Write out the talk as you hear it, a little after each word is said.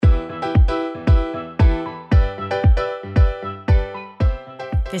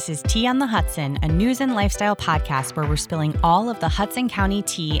This is Tea on the Hudson, a news and lifestyle podcast where we're spilling all of the Hudson County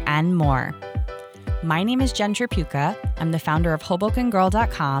tea and more. My name is Jen Tripucka. I'm the founder of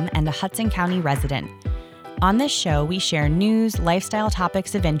HobokenGirl.com and a Hudson County resident. On this show, we share news, lifestyle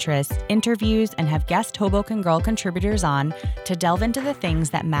topics of interest, interviews, and have guest Hoboken Girl contributors on to delve into the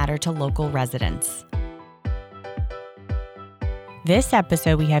things that matter to local residents. This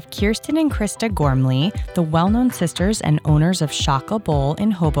episode, we have Kirsten and Krista Gormley, the well-known sisters and owners of Shaka Bowl in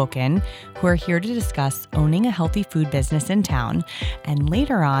Hoboken, who are here to discuss owning a healthy food business in town. And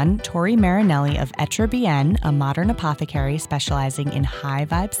later on, Tori Marinelli of Etre Bien, a modern apothecary specializing in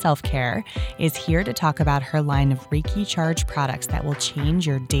high-vibe self-care, is here to talk about her line of Reiki charge products that will change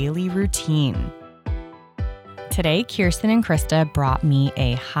your daily routine. Today, Kirsten and Krista brought me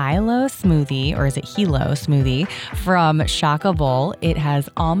a high-low smoothie, or is it Hilo smoothie, from Shaka Bowl. It has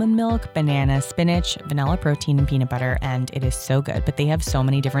almond milk, banana, spinach, vanilla protein, and peanut butter, and it is so good. But they have so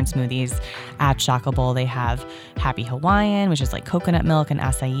many different smoothies at Shaka Bowl. They have Happy Hawaiian, which is like coconut milk and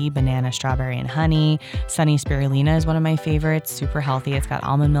acai, banana, strawberry, and honey. Sunny Spirulina is one of my favorites, super healthy. It's got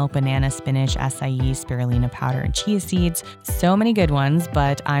almond milk, banana, spinach, acai, spirulina powder, and chia seeds. So many good ones,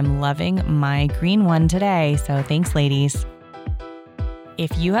 but I'm loving my green one today, so thanks, ladies.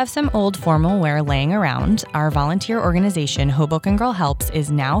 If you have some old formal wear laying around, our volunteer organization, Hoboken Girl Helps,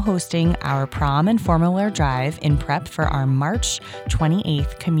 is now hosting our prom and formal wear drive in prep for our March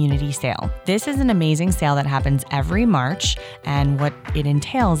 28th community sale. This is an amazing sale that happens every March, and what it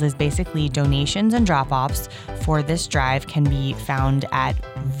entails is basically donations and drop-offs for this drive can be found at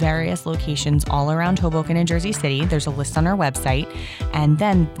various locations all around Hoboken and Jersey City. There's a list on our website, and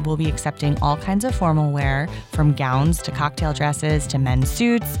then we'll be accepting all kinds of formal wear, from gowns to cocktail dresses to men's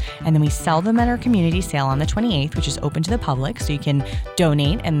suits, and then we sell them at our community sale on the 28th, which is open to the public, so you can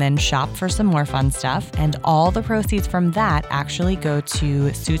donate and then shop for some more fun stuff. And all the proceeds from that actually go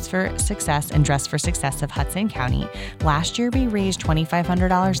to Suits for Success and Dress for Success of Hudson County. Last year we raised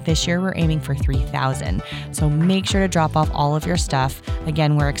 $2,500. This year we're aiming for $3,000. So make sure to drop off all of your stuff.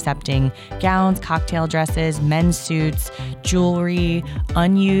 Again, we're accepting gowns, cocktail dresses, men's suits, jewelry,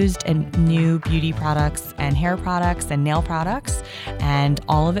 unused and new beauty products and hair products and nail products. And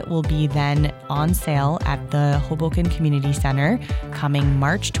all of it will be then on sale at the Hoboken Community Center coming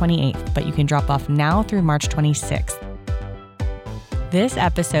March 28th, but you can drop off now through March 26th. This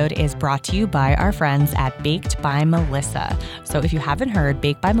episode is brought to you by our friends at Baked by Melissa. So if you haven't heard,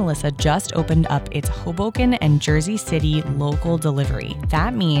 Baked by Melissa just opened up its Hoboken and Jersey City local delivery.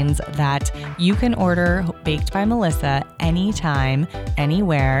 That means that you can order Baked by Melissa anytime,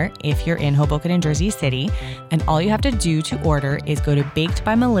 anywhere, if you're in Hoboken and Jersey City. And all you have to do to order is go to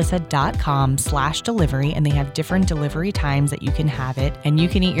bakedbymelissa.com/delivery, and they have different delivery times that you can have it. And you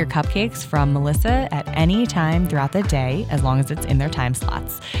can eat your cupcakes from Melissa at any time throughout the day, as long as it's in their time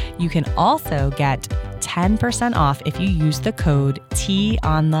slots. You can also get 10% off if you use the code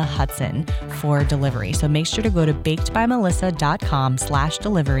TEAONTHEHUDSON for delivery. So make sure to go to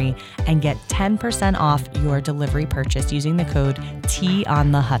bakedbymelissa.com/delivery and get 10% off your delivery purchase using the code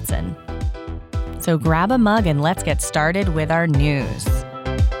TEAONTHEHUDSON. So grab a mug and let's get started with our news.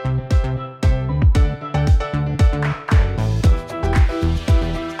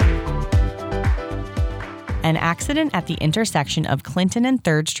 An accident at the intersection of Clinton and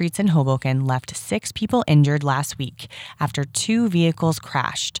 3rd Streets in Hoboken left 6 people injured last week after 2 vehicles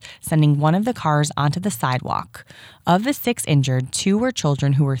crashed, sending one of the cars onto the sidewalk. Of the 6 injured, 2 were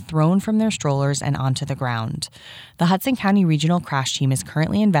children who were thrown from their strollers and onto the ground. The Hudson County Regional Crash Team is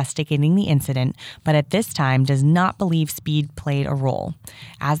currently investigating the incident, but at this time does not believe speed played a role.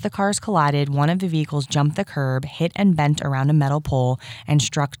 As the cars collided, one of the vehicles jumped the curb, hit and bent around a metal pole, and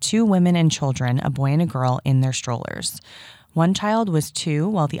struck 2 women and children, a boy and a girl, in their strollers. One child was 2,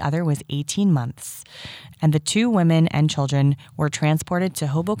 while the other was 18 months. And the 2 women and children were transported to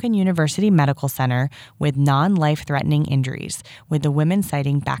Hoboken University Medical Center with non-life-threatening injuries, with the women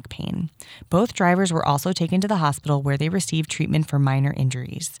citing back pain. Both drivers were also taken to the hospital where they received treatment for minor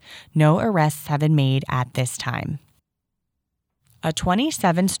injuries. No arrests have been made at this time. A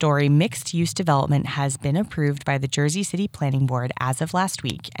 27-story mixed-use development has been approved by the Jersey City Planning Board as of last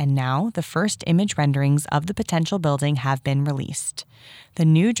week, and now the first image renderings of the potential building have been released. The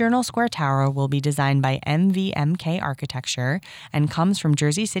new Journal Square Tower will be designed by MVMK Architecture and comes from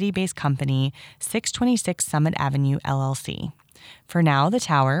Jersey City-based company 626 Summit Avenue, LLC. For now, the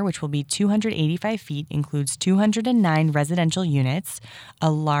tower, which will be 285 feet, includes 209 residential units,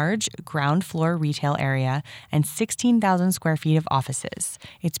 a large ground floor retail area, and 16,000 square feet of offices.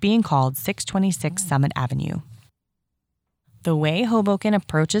 It's being called 626 Summit Avenue. The way Hoboken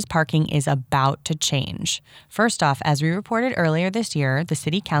approaches parking is about to change. First off, as we reported earlier this year, the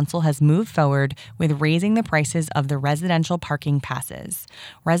City Council has moved forward with raising the prices of the residential parking passes.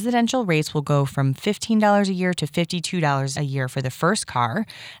 Residential rates will go from $15 a year to $52 a year for the first car,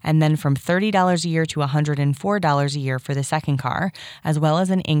 and then from $30 a year to $104 a year for the second car, as well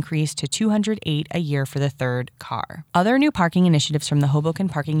as an increase to $208 a year for the third car. Other new parking initiatives from the Hoboken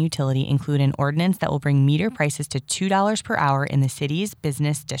Parking Utility include an ordinance that will bring meter prices to $2 per hour in the city's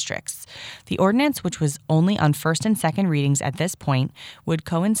business districts. The ordinance, which was only on first and second readings at this point, would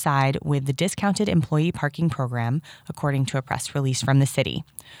coincide with the discounted employee parking program, according to a press release from the city.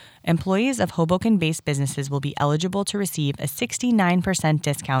 Employees of Hoboken-based businesses will be eligible to receive a 69%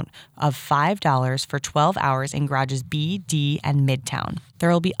 discount of $5 for 12 hours in garages B, D, and Midtown.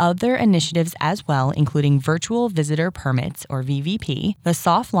 There will be other initiatives as well, including virtual visitor permits, or VVP. The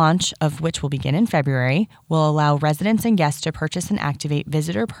soft launch of which will begin in February will allow residents and guests to purchase and activate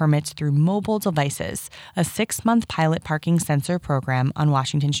visitor permits through mobile devices, a 6-month pilot parking sensor program on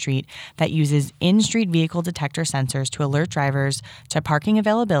Washington Street that uses in-street vehicle detector sensors to alert drivers to parking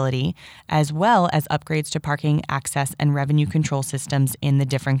availability, as well as upgrades to parking access and revenue control systems in the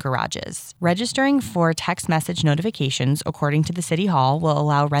different garages. Registering for text message notifications, according to the City Hall, will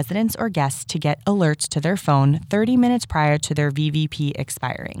allow residents or guests to get alerts to their phone 30 minutes prior to their VVP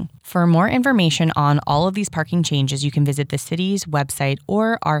expiring. For more information on all of these parking changes, you can visit the city's website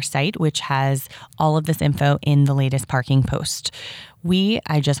or our site, which has all of this info in the latest parking post.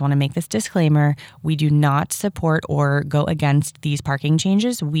 I just want to make this disclaimer, we do not support or go against these parking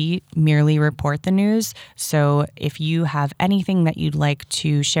changes. We merely report the news. So if you have anything that you'd like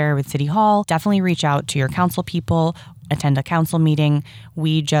to share with City Hall, definitely reach out to your council people, attend a council meeting.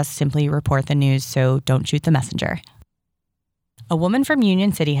 We just simply report the news, so don't shoot the messenger. A woman from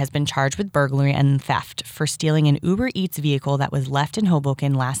Union City has been charged with burglary and theft for stealing an Uber Eats vehicle that was left in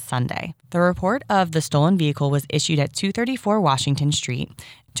Hoboken last Sunday. The report of the stolen vehicle was issued at 234 Washington Street,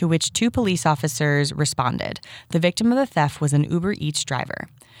 to which 2 police officers responded. The victim of the theft was an Uber Eats driver.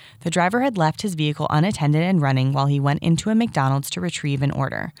 The driver had left his vehicle unattended and running while he went into a McDonald's to retrieve an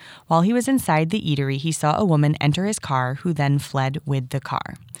order. While he was inside the eatery, he saw a woman enter his car, who then fled with the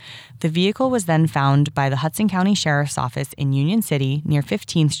car. The vehicle was then found by the Hudson County Sheriff's Office in Union City near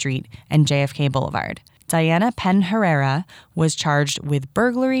 15th Street and JFK Boulevard. Diana Penn Herrera was charged with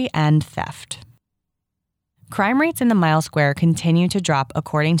burglary and theft. Crime rates in the Mile Square continue to drop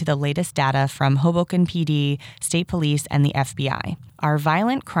according to the latest data from Hoboken PD, State Police, and the FBI. Our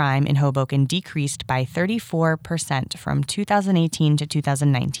violent crime in Hoboken decreased by 34% from 2018 to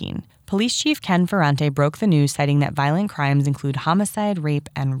 2019. Police Chief Ken Ferrante broke the news, citing that violent crimes include homicide, rape,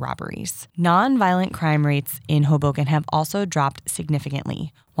 and robberies. Non-violent crime rates in Hoboken have also dropped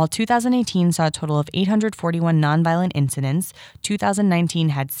significantly. While 2018 saw a total of 841 nonviolent incidents, 2019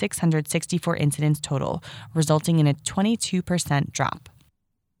 had 664 incidents total, resulting in a 22% drop.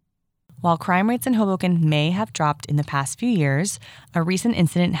 While crime rates in Hoboken may have dropped in the past few years, a recent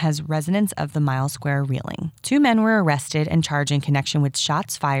incident has residents of the Mile Square reeling. 2 men were arrested and charged in connection with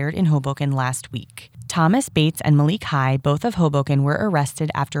shots fired in Hoboken last week. Thomas Bates and Malik High, both of Hoboken, were arrested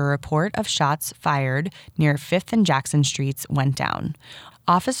after a report of shots fired near 5th and Jackson Streets went down.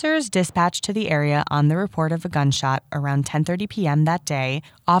 Officers dispatched to the area on the report of a gunshot around 10:30 p.m. that day.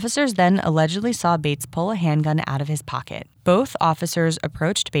 Officers then allegedly saw Bates pull a handgun out of his pocket. Both officers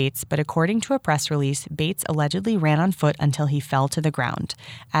approached Bates, but according to a press release, Bates allegedly ran on foot until he fell to the ground.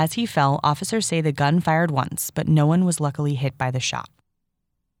 As he fell, officers say the gun fired once, but no one was luckily hit by the shot.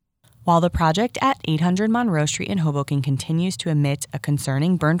 While the project at 800 Monroe Street in Hoboken continues to emit a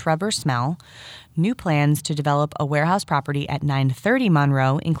concerning burnt rubber smell, new plans to develop a warehouse property at 930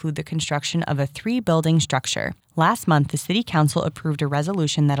 Monroe include the construction of a 3-building structure. Last month, the City Council approved a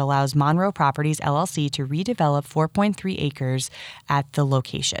resolution that allows Monroe Properties, LLC to redevelop 4.3 acres at the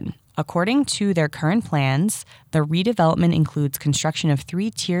location. According to their current plans, the redevelopment includes construction of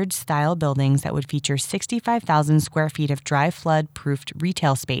 3-tiered style buildings that would feature 65,000 square feet of dry flood-proofed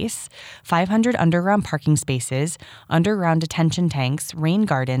retail space, 500 underground parking spaces, underground detention tanks, rain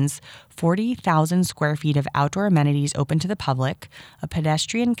gardens, 40,000 square feet of outdoor amenities open to the public, a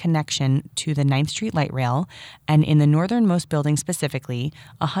pedestrian connection to the 9th Street light rail, and in the northernmost building specifically,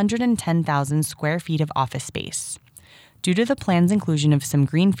 110,000 square feet of office space. Due to the plan's inclusion of some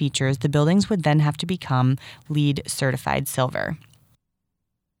green features, the buildings would then have to become LEED certified silver.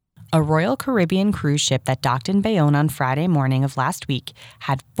 A Royal Caribbean cruise ship that docked in Bayonne on Friday morning of last week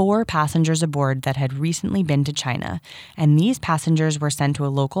had 4 passengers aboard that had recently been to China, and these passengers were sent to a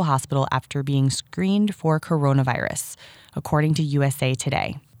local hospital after being screened for coronavirus, according to USA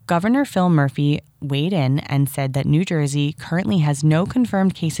Today. Governor Phil Murphy weighed in and said that New Jersey currently has no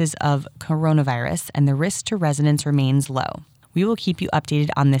confirmed cases of coronavirus and the risk to residents remains low. We will keep you updated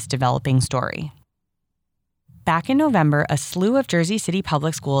on this developing story. Back in November, a slew of Jersey City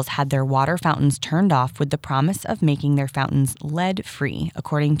public schools had their water fountains turned off with the promise of making their fountains lead-free,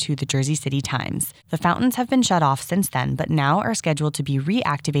 according to the Jersey City Times. The fountains have been shut off since then, but now are scheduled to be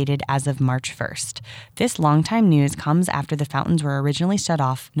reactivated as of March 1st. This longtime news comes after the fountains were originally shut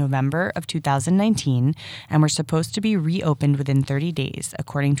off November of 2019 and were supposed to be reopened within 30 days,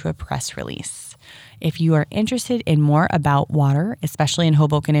 according to a press release. If you are interested in more about water, especially in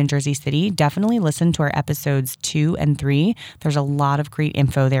Hoboken and Jersey City, definitely listen to our episodes 2 and 3. There's a lot of great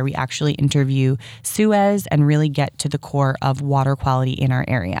info there. We actually interview Suez and really get to the core of water quality in our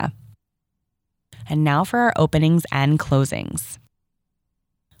area. And now for our openings and closings.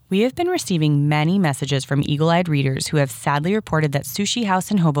 We have been receiving many messages from eagle-eyed readers who have sadly reported that Sushi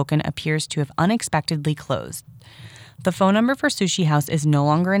House in Hoboken appears to have unexpectedly closed. The phone number for Sushi House is no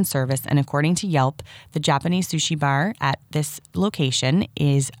longer in service, and according to Yelp, the Japanese sushi bar at this location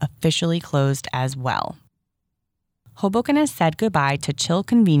is officially closed as well. Hoboken has said goodbye to Chill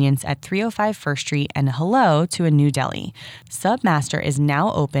Convenience at 305 First Street and hello to a new deli. Submaster is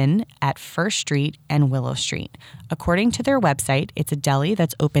now open at First Street and Willow Street. According to their website, it's a deli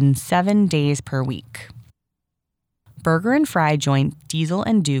that's open 7 days per week. Burger and Fry joint Diesel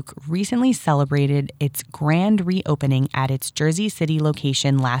and Duke recently celebrated its grand reopening at its Jersey City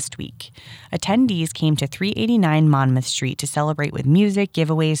location last week. Attendees came to 389 Monmouth Street to celebrate with music,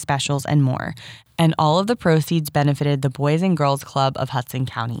 giveaways, specials, and more. And all of the proceeds benefited the Boys and Girls Club of Hudson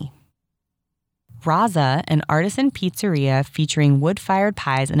County. Raza, an artisan pizzeria featuring wood-fired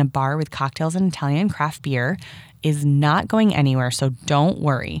pies and a bar with cocktails and Italian craft beer, is not going anywhere, so don't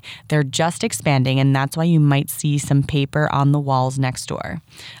worry. They're just expanding, and that's why you might see some paper on the walls next door.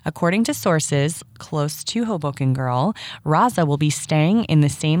 According to sources close to Hoboken Girl, Raza will be staying in the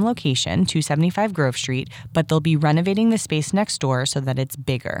same location, 275 Grove Street, but they'll be renovating the space next door so that it's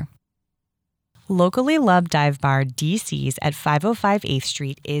bigger. Locally loved dive bar DC's at 505 8th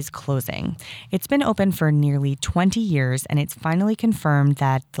Street is closing. It's been open for nearly 20 years, and it's finally confirmed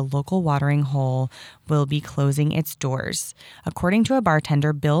that the local watering hole will be closing its doors. According to a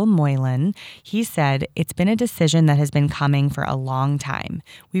bartender, Bill Moylan, he said, "It's been a decision that has been coming for a long time.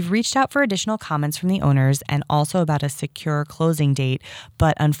 We've reached out for additional comments from the owners and also about a secure closing date,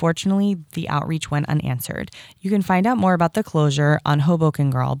 but unfortunately, the outreach went unanswered." You can find out more about the closure on Hoboken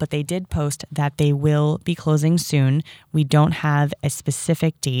Girl, but they did post that they will be closing soon. We don't have a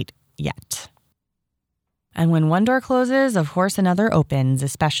specific date yet. And when one door closes, of course another opens,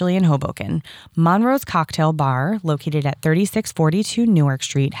 especially in Hoboken. Monroe's Cocktail Bar, located at 3642 Newark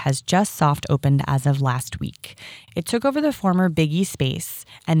Street, has just soft opened as of last week. It took over the former Biggie space,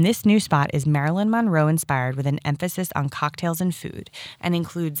 and this new spot is Marilyn Monroe inspired with an emphasis on cocktails and food, and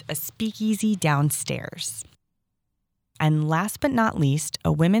includes a speakeasy downstairs. And last but not least,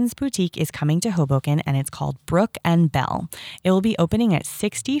 a women's boutique is coming to Hoboken, and it's called Brooke and Bell. It will be opening at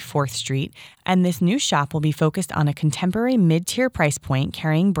 64th Street, and this new shop will be focused on a contemporary mid-tier price point,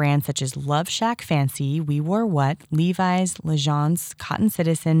 carrying brands such as Love Shack Fancy, We Wore What, Levi's, Legence, Cotton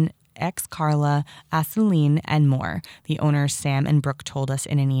Citizen, Ex Carla, Aceline, and more, the owners Sam and Brooke told us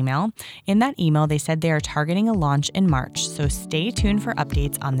in an email. In that email, they said they are targeting a launch in March, so stay tuned for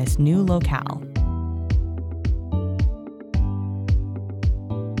updates on this new locale.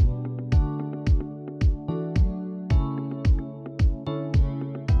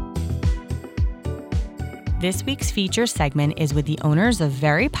 This week's feature segment is with the owners of a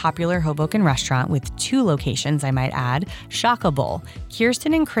very popular Hoboken restaurant with 2 locations, I might add, Shaka Bowl.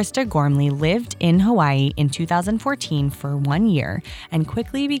 Kirsten and Krista Gormley lived in Hawaii in 2014 for 1 year and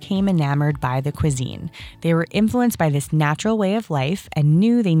quickly became enamored by the cuisine. They were influenced by this natural way of life and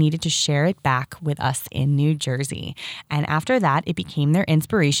knew they needed to share it back with us in New Jersey. And after that, it became their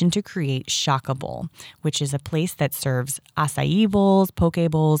inspiration to create Shaka Bowl, which is a place that serves acai bowls,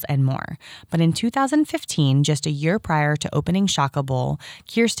 poke bowls, and more. But in 2015, just a year prior to opening Shaka Bowl,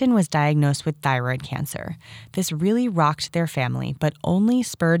 Kirsten was diagnosed with thyroid cancer. This really rocked their family, but only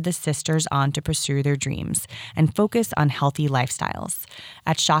spurred the sisters on to pursue their dreams and focus on healthy lifestyles.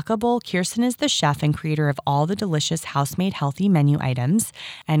 At Shaka Bowl, Kirsten is the chef and creator of all the delicious house-made healthy menu items,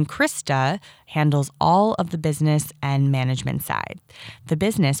 and Krista handles all of the business and management side. The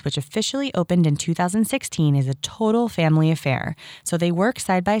business, which officially opened in 2016, is a total family affair, so they work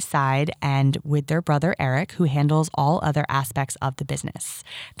side by side and with their brother Eric, who handles all other aspects of the business.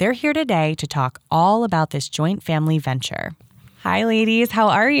 They're here today to talk all about this joint family venture. Hi, ladies. How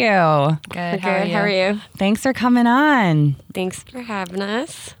are you? Good. How are you? Thanks for coming on. Thanks for having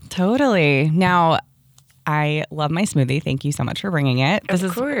us. Totally. Now, I love my smoothie. Thank you so much for bringing it.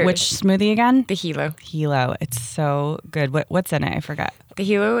 Of course. Which smoothie again? The Hilo. Hilo. It's so good. What's in it? I forgot. The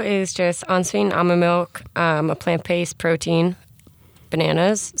Hilo is just unsweetened almond milk, a plant-based protein,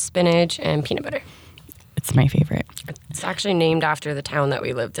 bananas, spinach, and peanut butter. It's my favorite. It's actually named after the town that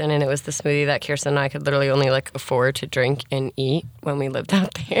we lived in, and it was the smoothie that Kirsten and I could literally only afford to drink and eat when we lived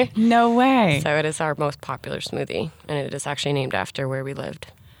out there. No way. So it is our most popular smoothie, and it is actually named after where we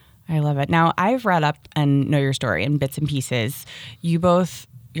lived. I love it. Now, I've read up and know your story in bits and pieces. You're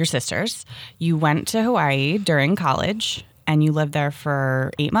sisters. You went to Hawaii during college, and you lived there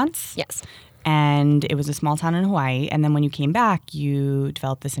for 8 months? Yes. And it was a small town in Hawaii. And then when you came back, you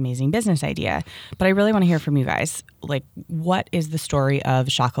developed this amazing business idea. But I really want to hear from you guys. What is the story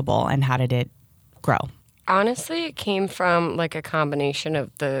of Shaka Bowl and how did it grow? Honestly, it came from a combination of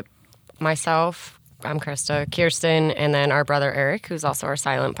myself, I'm Krista, Kirsten, and then our brother Eric, who's also our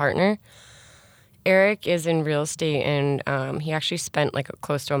silent partner. Eric is in real estate, and he actually spent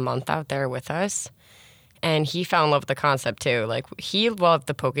close to a month out there with us. And he fell in love with the concept too. He loved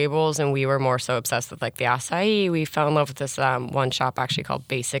the poke bowls, and we were more so obsessed with the acai. We fell in love with this one shop actually called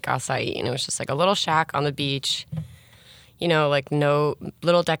Basic Acai, and it was just a little shack on the beach. No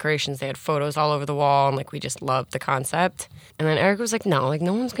little decorations. They had photos all over the wall, and we just loved the concept. And then Eric was no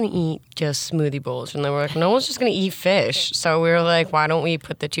one's gonna eat just smoothie bowls. And then we're no one's just gonna eat fish. So we were why don't we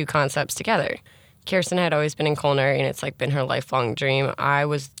put the two concepts together? Kirsten had always been in culinary, and it's been her lifelong dream. I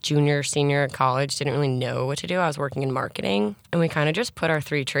was junior, senior at college, didn't really know what to do. I was working in marketing, and we kind of just put our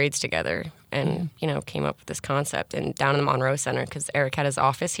three trades together and, came up with this concept. And down in the Monroe Center, because Eric had his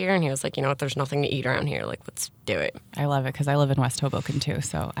office here, and he was there's nothing to eat around here. Let's do it. I love it because I live in West Hoboken too,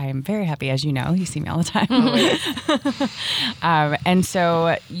 so I am very happy, as you know. You see me all the time. And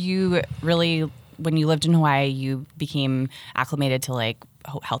so you really, when you lived in Hawaii, you became acclimated to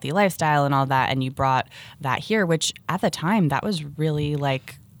healthy lifestyle and all that, and you brought that here, which at the time that was really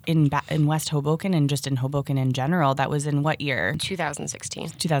in West Hoboken and just in Hoboken in general. That was in what year?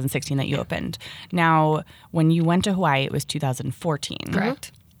 2016 that you opened. Now, when you went to Hawaii, it was 2014.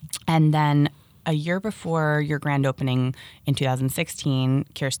 Correct. And then a year before your grand opening in 2016,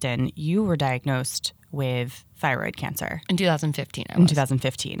 Kirsten, you were diagnosed with thyroid cancer. In 2015, In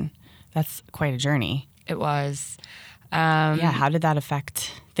 2015. That's quite a journey. It was. How did that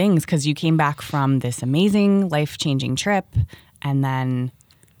affect things? Because you came back from this amazing, life-changing trip, and then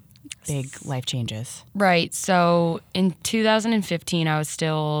big life changes. Right. So in 2015, I was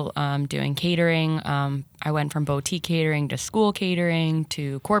still doing catering. I went from boutique catering to school catering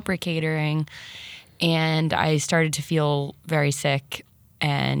to corporate catering, and I started to feel very sick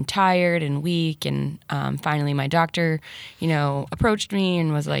and tired and weak. And finally, my doctor, approached me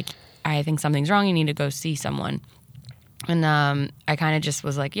and was like, "I think something's wrong. You need to go see someone." And I kind of just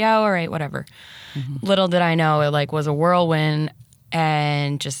was yeah, all right, whatever. Mm-hmm. Little did I know it was a whirlwind,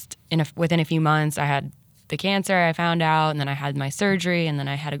 and just within a few months, I had the cancer. I found out, and then I had my surgery, and then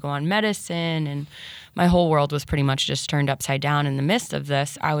I had to go on medicine, and my whole world was pretty much just turned upside down. In the midst of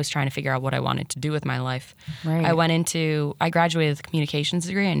this, I was trying to figure out what I wanted to do with my life. Right. I graduated with a communications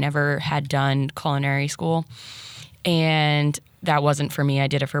degree. I never had done culinary school, and that wasn't for me. I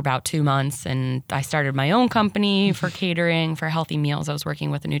did it for about 2 months, and I started my own company for catering, for healthy meals. I was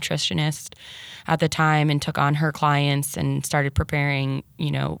working with a nutritionist at the time and took on her clients and started preparing,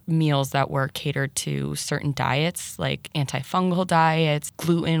 meals that were catered to certain diets, like antifungal diets,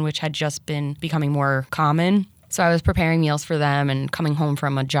 gluten, which had just been becoming more common. So I was preparing meals for them, and coming home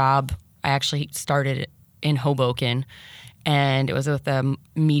from a job, I actually started in Hoboken. And it was with a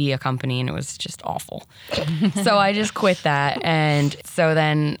media company, and it was just awful. So I just quit that. And so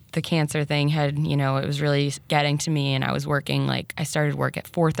then the cancer thing had, it was really getting to me. And I was working, I started work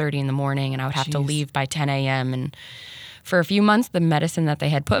at 4:30 in the morning, and I would have to leave by 10 a.m. And for a few months, the medicine that they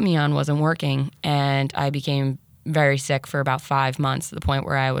had put me on wasn't working. And I became very sick for about 5 months, to the point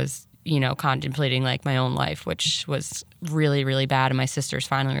where I was, contemplating my own life, which was really, really bad. And my sisters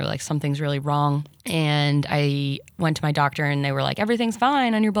finally were something's really wrong. And I went to my doctor, and they were everything's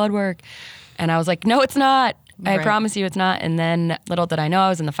fine on your blood work. And I was no, it's not. I promise you it's not. And then little did I know, I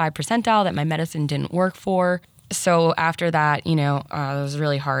was in the 5th percentile that my medicine didn't work for. So after that, it was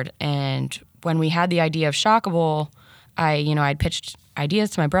really hard. And when we had the idea of Shaka Bowl, I'd pitched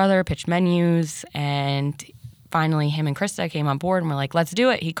ideas to my brother, pitched menus, and finally him and Krista came on board, and we're let's do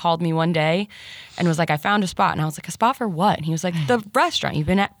it. He called me one day and was I found a spot. And I was a spot for what? And he was the restaurant. You've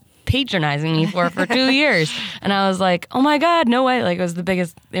been patronizing me for 2 years. And I was like, oh my God, no way. Like, it was the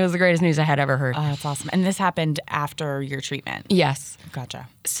greatest news I had ever heard. Oh, that's awesome. And this happened after your treatment? Yes. Gotcha.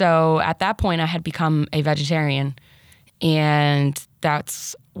 So at that point, I had become a vegetarian. And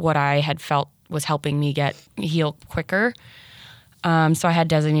that's what I had felt was helping me heal quicker. So I had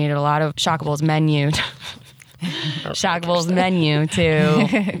designated a lot of Shockables menu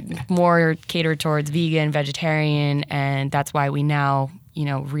to more cater towards vegan, vegetarian, and that's why we now,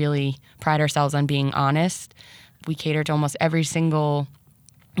 really pride ourselves on being honest. We cater to almost every single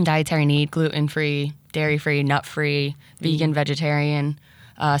dietary need: gluten-free, dairy-free, nut-free, vegan, vegetarian,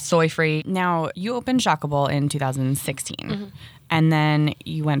 soy-free. Now, you opened Shockable in 2016, and then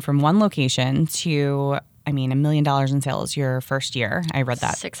you went from one location to, $1 million in sales your first year. I read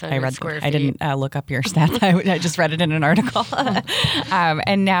that. 600 square feet. I didn't look up your stats. I just read it in an article.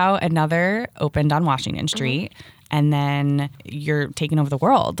 And now another opened on Washington Street. And then you're taking over the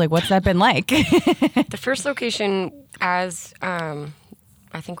world. Like, what's that been like? The first location, as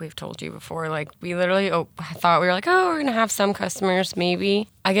I think we've told you before, like, we literally thought we were like, we're going to have some customers, maybe.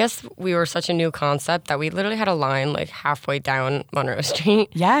 I guess we were such a new concept that we literally had a line like halfway down Monroe Street.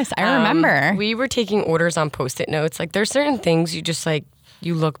 Yes, I remember. We were taking orders on Post-it notes. Like, there's certain things you just like,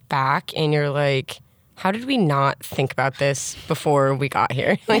 you look back and you're like, how did we not think about this before we got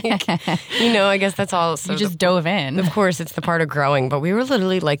here? Like, I guess that's all. So you just dove in. Of course, it's the part of growing, but we were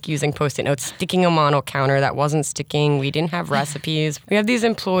literally like using Post-it notes, sticking them on a counter that wasn't sticking. We didn't have recipes. We have these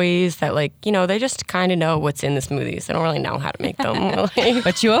employees that they just kind of know what's in the smoothies. They don't really know how to make them.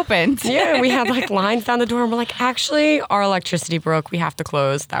 But you opened. Yeah, we had like lines down the door and we're like, actually, our electricity broke. We have to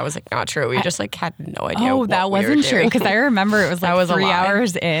close. That was like not true. We just like had no idea. Oh, that wasn't true. Because I remember it was like 3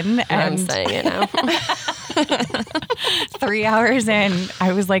 hours in. And I'm saying it now. 3 hours in,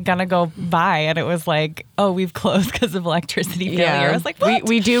 I was like gonna go buy, and it was like, oh, we've closed because of electricity failure. Yeah. I was like, what?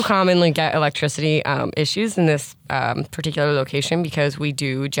 We do commonly get electricity issues in this particular location because we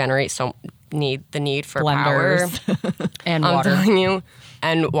do generate the need for blenders power and I'm water. telling you.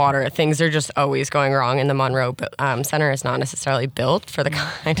 And water. Things are just always going wrong, and the Monroe Center is not necessarily built for the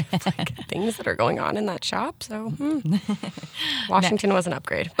kind of things that are going on in that shop. So Washington was an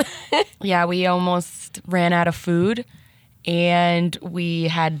upgrade. Yeah, we almost ran out of food, and we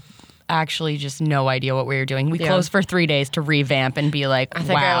had actually just no idea what we were doing. We closed for 3 days to revamp and be like, I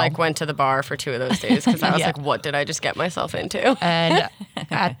think wow. I went to the bar for 2 of those days because I was like, what did I just get myself into? And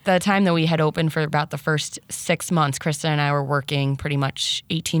at the time that we had opened for about the first 6 months, Krista and I were working pretty much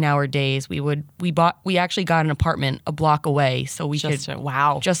 18-hour days. We actually got an apartment a block away so we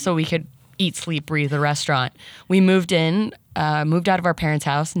could eat, sleep, breathe a restaurant. We moved out of our parents'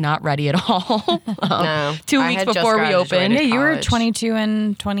 house, not ready at all. No, 2 weeks before we opened. Yeah, you were 22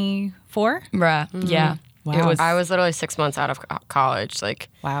 and 24? Bruh, yeah. Wow. I was literally 6 months out of college. Like,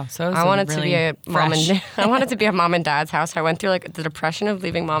 wow. So it was I wanted really to be a mom fresh. and I wanted to be a mom and dad's house. I went through like the depression of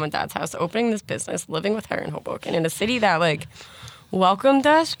leaving mom and dad's house, opening this business, living with her in Hoboken in a city that like welcomed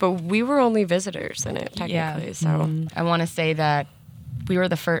us, but we were only visitors in it technically. Yeah. So I want to say that we are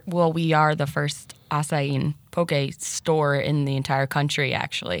the first acai and poke store in the entire country,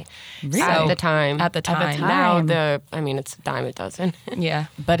 actually. Really? At the time. time. Now it's a dime a dozen. Yeah.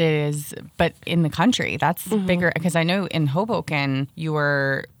 But in the country, that's bigger. Because I know in Hoboken, you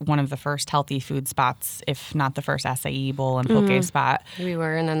were one of the first healthy food spots, if not the first acai bowl and poke spot. We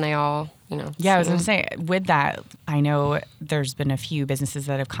were, and then they all, Yeah, I was going to say, with that, I know there's been a few businesses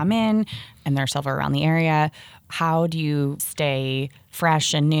that have come in, and there are several around the area. How do you stay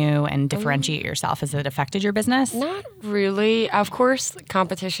fresh and new and differentiate yourself? Has it affected your business? Not really. Of course,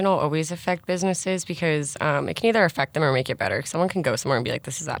 competition will always affect businesses because it can either affect them or make it better. Someone can go somewhere and be like,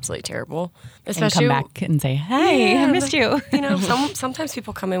 this is absolutely terrible. Especially and come back and say, hey, I missed you. Sometimes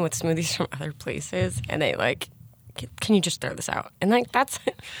people come in with smoothies from other places and they like, can you just throw this out? And like, that's...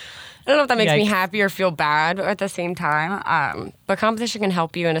 I don't know if that makes me happy or feel bad at the same time. But competition can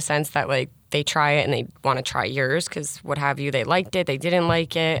help you in a sense that like they try it and they want to try yours because what have you, they liked it, they didn't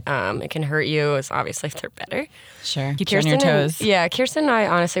like it. It can hurt you. It's obviously if they're better. Sure. Keep you on your toes. Kirsten and I,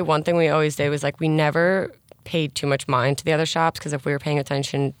 honestly, one thing we always did was like we never paid too much mind to the other shops because if we were paying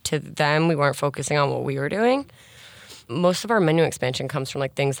attention to them, we weren't focusing on what we were doing. Most of our menu expansion comes from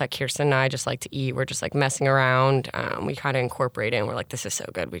like things that Kirsten and I just like to eat. We're just like messing around. We kind of incorporate it and we're like, this is so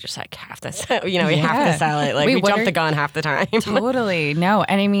good. We just like have to sell, we have to sell it. Like we jump the gun half the time. Totally. No.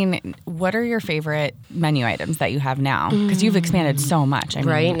 And I mean, what are your favorite menu items that you have now? Because you've expanded so much. I mean,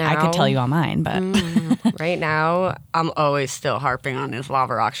 right now, I could tell you all mine, but Right now, I'm always still harping on these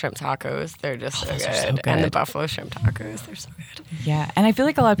lava rock shrimp tacos. They're just so good. And the buffalo shrimp tacos, they're so good. Yeah, and I feel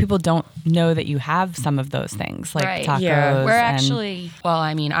like a lot of people don't know that you have some of those things, like Right. tacos. Yeah. We're actually,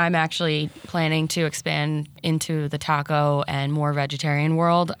 I'm actually planning to expand into the taco and more vegetarian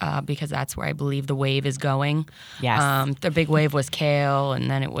world because that's where I believe the wave is going. Yes. The big wave was kale, and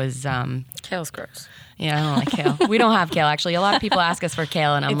then it was, Kale's gross. yeah, I don't like kale. We don't have kale, actually. A lot of people ask us for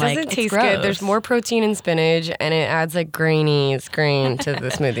kale, and I'm It like, doesn't it's taste gross. good. There's more protein in spinach, and it adds like grain to the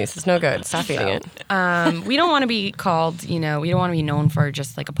smoothies. It's no good. Stop eating it. We don't want to be called, we don't want to be known for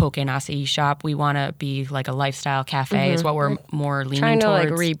just like a poke and acai shop. We want to be like a lifestyle cafe is what we're more leaning Trying to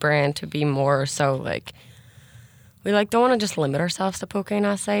towards. like rebrand to be more so like we like don't want to just limit ourselves to poke and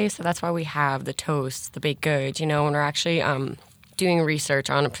acai. So that's why we have the toasts, the baked goods, and we're actually doing research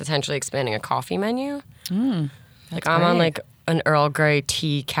on potentially expanding a coffee menu. Like I'm on like an Earl Grey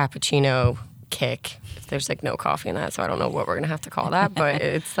tea cappuccino kick. There's like no coffee in that, so I don't know what we're gonna have to call that. But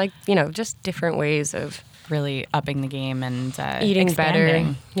it's like just different ways of really upping the game and Eating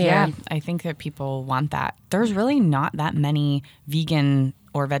expanding. better. Yeah, Yeah. I think that people want that. There's really not that many vegan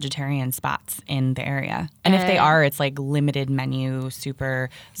or vegetarian spots in the area. And if they are, it's like limited menu, super.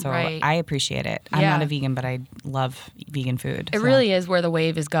 So Right. I appreciate it. I'm Yeah. not a vegan, but I love vegan food. It so. really is where the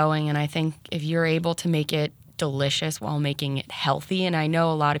wave is going, and I think if you're able to make it delicious while making it healthy, and I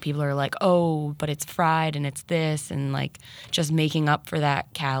know a lot of people are like, oh, but it's fried and it's this, and like just making up for that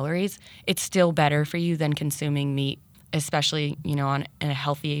calories, it's still better for you than consuming meat, especially, on a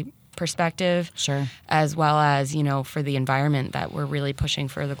healthy perspective. Sure. As well as, for the environment that we're really pushing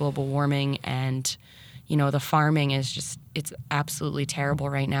for the global warming, and, the farming is just, it's absolutely terrible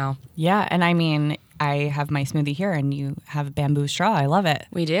right now. Yeah, and I mean, I have my smoothie here, and you have bamboo straw. I love it.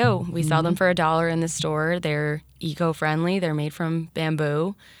 We do. We sell them for $1 in the store. They're eco-friendly. They're made from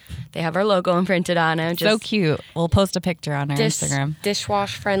bamboo. They have our logo imprinted on them. So cute. We'll post a picture on our Instagram.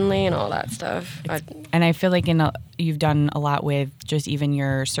 dishwash friendly and all that stuff. And I feel like you've done a lot with just even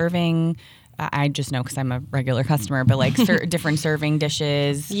your serving. I just know because I'm a regular customer, but like different serving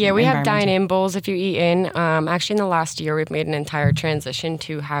dishes. Yeah, we have environmental- dine-in bowls if you eat in. Actually, in the last year, we've made an entire transition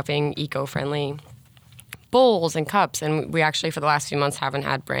to having eco-friendly bowls and cups. And we actually, for the last few months, haven't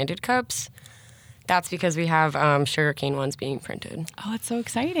had branded cups. That's because we have sugarcane ones being printed. Oh, it's so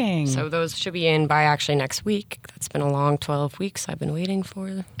exciting. So those should be in by actually next week. That's been a long 12 weeks I've been waiting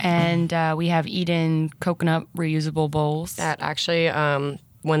for. And we have Eden coconut reusable bowls. That actually,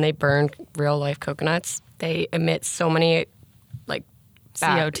 when they burn real-life coconuts, they emit so many like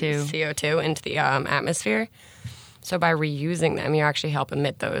CO2 into the atmosphere. So by reusing them, you actually help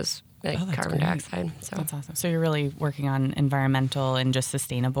emit those carbon dioxide. So That's awesome. So you're really working on environmental and just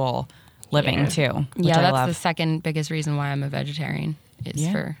sustainable living too. Which Yeah, I that's love. the second biggest reason why I'm a vegetarian. Is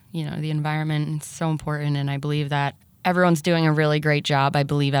for, the environment. It's so important, and I believe that everyone's doing a really great job, I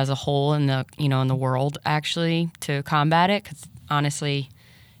believe, as a whole in the, in the world, actually, to combat it. Because honestly,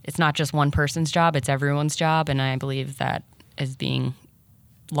 it's not just one person's job, it's everyone's job, and I believe that is being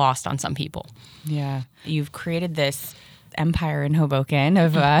lost on some people. Yeah. You've created this empire in Hoboken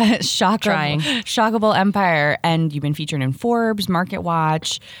of shockable empire, and you've been featured in Forbes, Market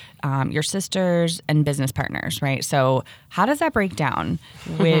Watch, your sisters, and business partners, right? So how does that break down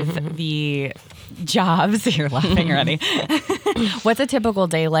with the jobs? You're laughing already. What's a typical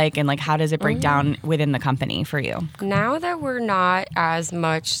day like, and like how does it break down within the company for you? now that we're not as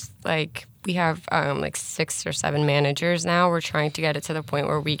much like we have like 6 or 7 managers now, we're trying to get it to the point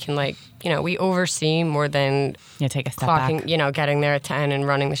where we can we oversee more than Take a step clocking, back. getting there at 10 and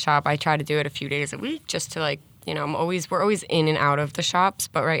running the shop. I try to do it a few days a week just to we're always in and out of the shops,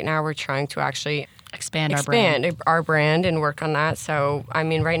 but right now we're trying to actually Expand our brand and work on that. So, I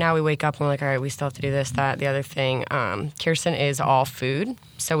mean, right now we wake up and we're like, all right, we still have to do this, that, the other thing. Kirsten is all food.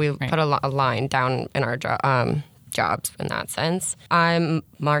 So we put a line down in our jobs in that sense. I'm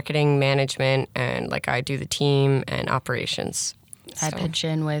marketing management, and I do the team and operations. I pitch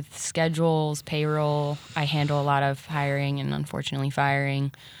in with schedules, payroll. I handle a lot of hiring and unfortunately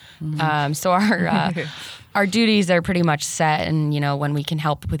firing. So our duties are pretty much set, and when we can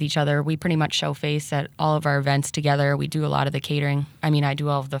help with each other, we pretty much show face at all of our events together. We do a lot of the catering. I mean, I do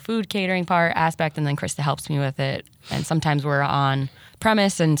all of the food catering aspect, and then Krista helps me with it. And sometimes we're on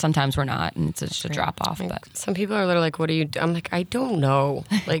premise, and sometimes we're not, and it's just a drop off. But Some people are literally like, what do you do? I'm like, I don't know.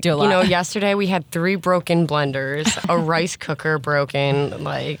 Like, Do a lot. yesterday we had 3 broken blenders, a rice cooker broken,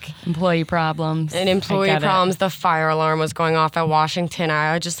 like employee problems, an employee I get it. problems. The fire alarm was going off at Washington.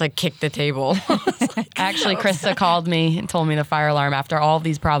 I just like kicked the table. Actually, Krista called me and told me the fire alarm after all of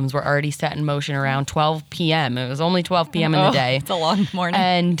these problems were already set in motion around 12 p.m. It was only 12 p.m. in the day. It's a long morning.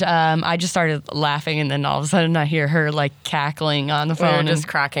 And I just started laughing, and then all of a sudden I hear her like cackling on the We were phone. just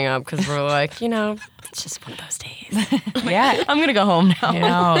cracking up because we're like, it's just one of those days. yeah. I'm gonna go home now.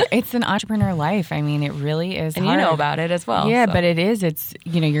 No, it's an entrepreneur life. I mean, it really is And hard. you know about it as well. Yeah, so. but it is. It's,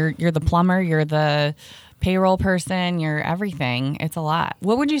 you're the plumber, you're the payroll person, you're everything. It's a lot.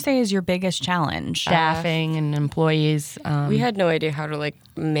 What would you say is your biggest challenge? staffing and employees. We had no idea how to like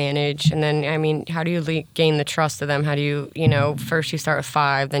manage, and then how do you gain the trust of them? How do you first you start with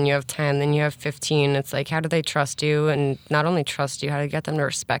 5, then you have 10, then you have 15. It's like, how do they trust you? And not only trust you, how do you get them to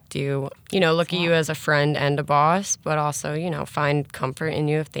respect you? Look at you as a friend and a boss, but also find comfort in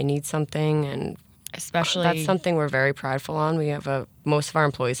you if they need something. And especially that's something we're very prideful on. We have most of our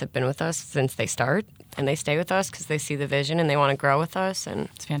employees have been with us since they start, and they stay with us because they see the vision and they want to grow with us. And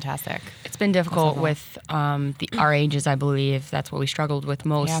It's fantastic. it's been difficult with our ages. I believe that's what we struggled with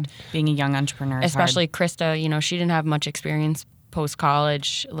most. Yeah, being a young entrepreneur is Especially Krista, she didn't have much experience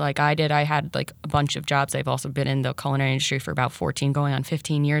post-college like I did. I had like a bunch of jobs. I've also been in the culinary industry for about 14, going on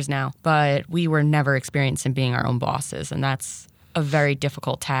 15 years now. But we were never experienced in being our own bosses, and that's a very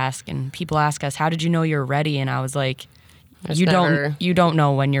difficult task. And people ask us, how did you know you're ready? And I was like, you don't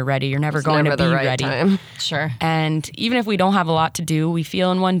know when you're ready. You're never going never to be the right ready. time. hard. Sure. And even if we don't have a lot to do, we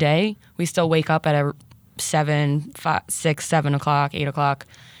feel in one day, we still wake up at 7, 5, 6, 7 o'clock, 8 o'clock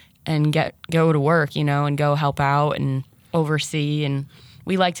and go to work, and go help out and oversee. And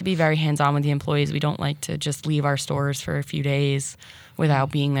we like to be very hands-on with the employees. We don't like to just leave our stores for a few days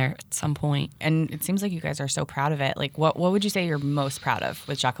without being there at some point. And it seems like you guys are so proud of it. Like, what would you say you're most proud of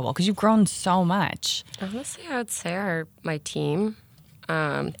with Choco Bowl? Because you've grown so much. Honestly, I would say my team.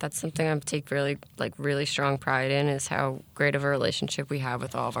 That's something I take really strong pride in, is how great of a relationship we have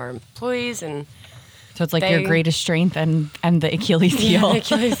with all of our employees. And So it's like your greatest strength and the Achilles heel.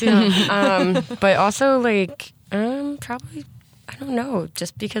 but also probably, I don't know,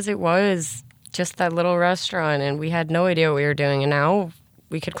 just because it was just that little restaurant and we had no idea what we were doing, and now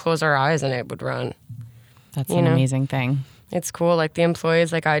we could close our eyes and it would run. That's an amazing thing. It's cool. Like the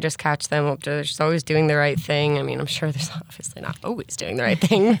employees, I just catch them up to just always doing the right thing. I mean, I'm sure there's obviously not always doing the right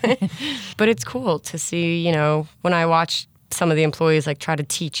thing, but it's cool to see, when I watch some of the employees try to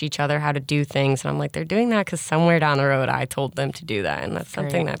teach each other how to do things, and I'm like, they're doing that because somewhere down the road I told them to do that, and that's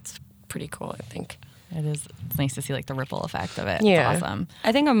something that's pretty cool, I think. It is. It's nice to see the ripple effect of it. Yeah. It's awesome.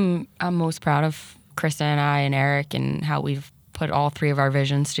 I think I'm most proud of Krista and I and Eric and how we've put all 3 of our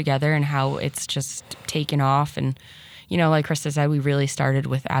visions together and how it's just taken off. And, like Krista said, we really started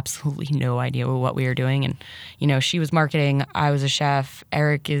with absolutely no idea what we were doing. And, she was marketing, I was a chef,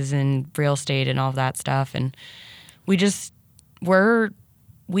 Eric is in real estate and all of that stuff. And we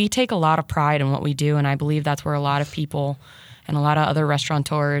take a lot of pride in what we do. And I believe that's where a lot of people and a lot of other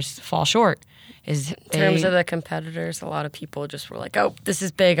restaurateurs fall short. In terms of the competitors, a lot of people just were like, oh, this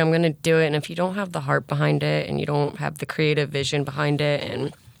is big, I'm going to do it. And if you don't have the heart behind it and you don't have the creative vision behind it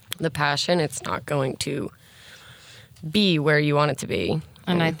and the passion, it's not going to be where you want it to be.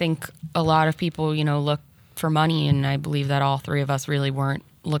 And I think a lot of people, look for money, and I believe that all 3 of us really weren't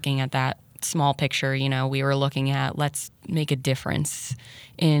looking at that small picture. We were looking at, let's make a difference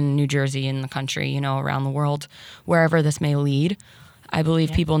in New Jersey, in the country, around the world, wherever this may lead. I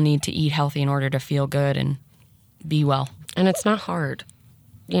believe people need to eat healthy in order to feel good and be well. And it's not hard.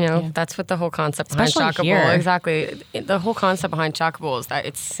 That's what the whole concept behind Especially Choco here. Bowl. Exactly. The whole concept behind Choco Bowl is that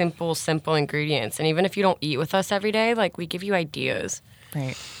it's simple ingredients. And even if you don't eat with us every day, we give you ideas.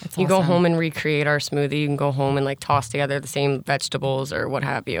 Right. It's You go awesome. home and recreate our smoothie. You can go home and toss together the same vegetables or what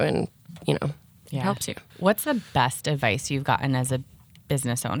have you. And, it helps you. What's the best advice you've gotten as a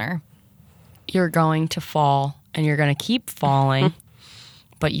business owner? You're going to fall, and you're going to keep falling,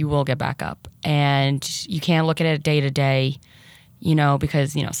 but you will get back up. And you can't look at it day to day,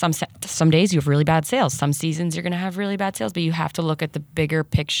 because, some days you have really bad sales. Some seasons you're going to have really bad sales, but you have to look at the bigger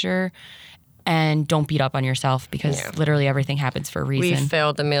picture and don't beat up on yourself, because literally everything happens for a reason. We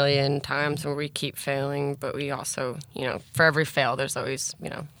failed a million times and we keep failing, but we also, for every fail, there's always,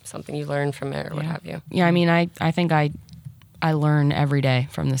 something you learn from it or what have you. Yeah, I mean, I think I learn every day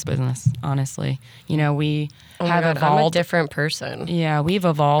from this business, honestly. We have evolved. I'm a different person. Yeah, we've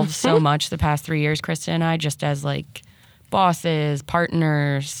evolved so much the past 3 years, Krista and I, just as bosses,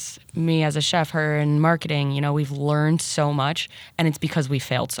 partners, me as a chef, her in marketing. You know, we've learned so much, and it's because we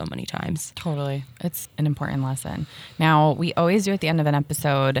failed so many times. Totally. It's an important lesson. Now, we always do at the end of an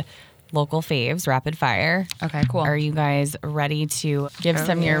episode local faves, rapid fire. Okay, cool. Are you guys ready to give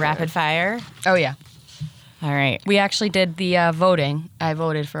some your rapid fire? Oh, yeah. All right. We actually did the voting. I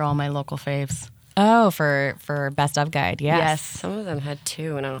voted for all my local faves. Oh, for Best of Guide. Yes. Some of them had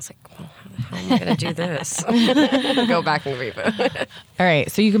 2, and I was like, well, how am I going to do this? Go back and revote. All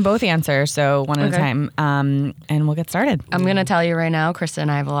right. So you can both answer. So one at a Okay. time. And we'll get started. I'm going to tell you right now, Krista and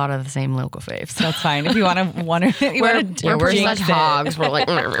I have a lot of the same local faves. That's fine. If you want to one or you We're wanna We're pretty such much hogs. We're like,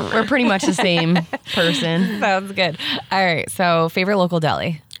 We're pretty much the same person. Sounds good. All right. So favorite local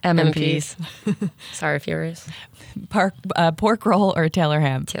deli? MMPs. Sorry, Furious. Pork roll or Taylor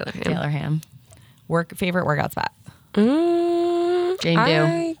ham? Taylor Ham. Favorite workout spot? Jane Doe.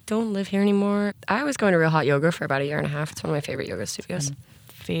 I don't live here anymore. I was going to Real Hot Yoga for about a year and a half. It's one of my favorite yoga studios.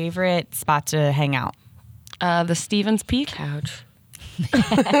 Favorite spot to hang out? The Stevens Peak. Couch.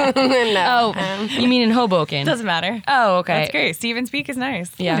 Oh, you mean in Hoboken? Doesn't matter. Oh, okay. That's great. Stevens Peak is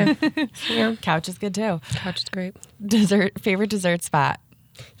nice. Yeah. Yeah. Couch is good too. Couch is great. Favorite dessert spot?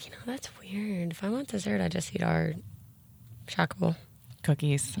 You know, that's weird. If I want dessert, I just eat our chocolate.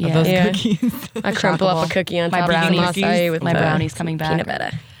 Cookies. Yeah. Those Yeah. cookies. I crumple up a cookie on My top brownies. of some acai with My the brownies coming back. peanut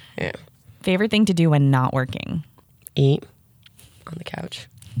butter. Yeah. Favorite thing to do when not working? Eat on the couch.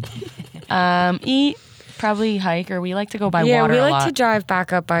 Eat, probably hike, or we like to go by Yeah, water we a like lot. to drive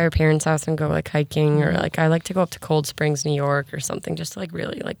back up by our parents' house and go like hiking, or like I like to go up to Cold Springs, New York, or something, just to like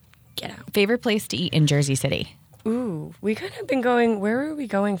really like get out. Favorite place to eat in Jersey City? Ooh, we kind of been going. Where were we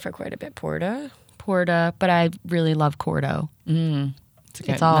going for quite a bit? Porta. Porta, but I really love Cordo.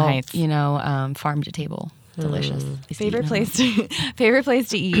 It's all, you know, farm to table. Delicious. Favorite place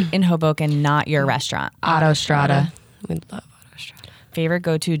to eat in Hoboken, not your restaurant. Autostrada. We love Autostrada. Favorite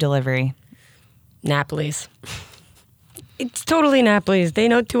go-to delivery? Napoli's. It's totally Napoli's. They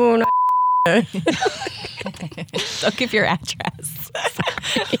know to own. Don't give your address.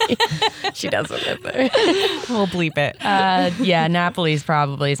 She doesn't live there. We'll bleep it. Yeah, Napoli's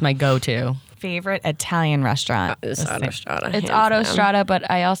probably is my go-to. Favorite Italian restaurant? It's Autostrada. It's Autostrada, but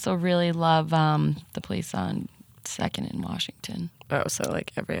I also really love the place on 2nd in Washington. Oh, so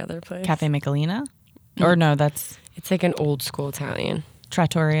like every other place. Cafe Michelina? Or no, that's It's like an old school Italian.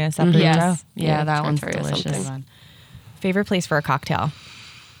 Trattoria Saporito. Yes. Yeah, that one's Trattoria delicious. something. Favorite place for a cocktail?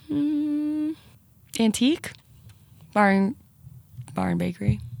 Antique? Bar and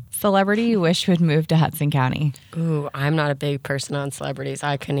Bakery. Celebrity you wish would move to Hudson County? Ooh, I'm not a big person on celebrities.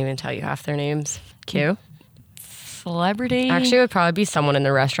 I couldn't even tell you half their names. Q? Celebrity? Actually, it would probably be someone in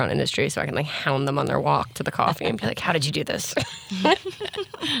the restaurant industry, so I can like hound them on their walk to the coffee and be like, "How did you do this?"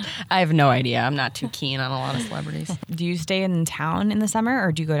 I have no idea. I'm not too keen on a lot of celebrities. Do you stay in town in the summer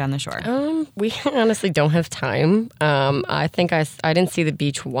or do you go down the shore? We honestly don't have time. I think I didn't see the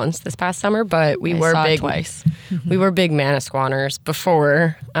beach once this past summer, but we were saw it big twice. We were big Manasquaners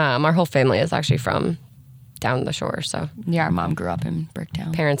before. Our whole family is actually from down the shore, so Yeah, our mom grew up in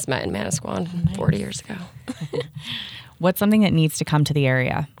Bricktown. parents met in Manasquan 40 years ago. What's something that needs to come to the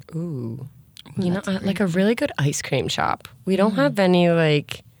area? Ooh, you know, like a really good ice cream shop. We don't have any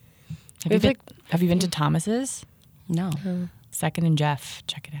like. Have you been to Thomas's? No. Second and Jeff.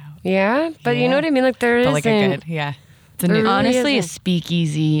 Check it out. Yeah, but you Yeah. know what I mean. Like there But like a isn't- good, yeah. It's a There new. really Honestly, a isn't.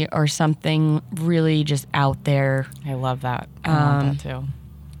 speakeasy or something really just out there. I love that. I love that too.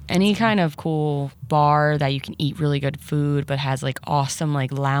 Any kind of cool bar that you can eat really good food, but has like awesome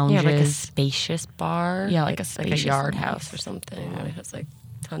like lounges. Yeah, like a spacious bar. Yeah, like a like spacious a yard one. house or something. And it has like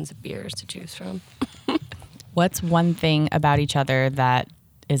tons of beers to choose from. What's one thing about each other that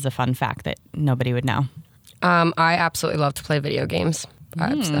is a fun fact that nobody would know? I absolutely love to play video games.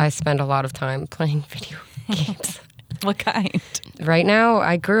 I spend a lot of time playing video games. What kind? Right now,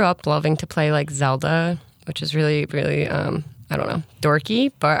 I grew up loving to play like Zelda, which is really, really, I don't know,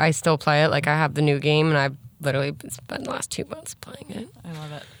 dorky, but I still play it. Like I have the new game and I've literally spent the last 2 months playing it. I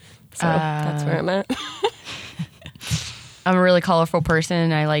love it. So that's where I'm at. I'm a really colorful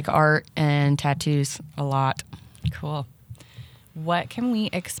person. I like art and tattoos a lot. Cool. What can we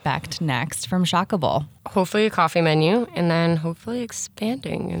expect next from Shockable? Hopefully a coffee menu and then hopefully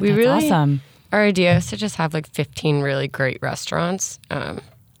expanding. And That's awesome. Our idea is to just have like 15 really great restaurants,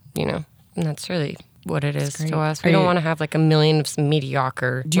 you know, and that's really what it is great. to us. Are We don't you- want to have like a million of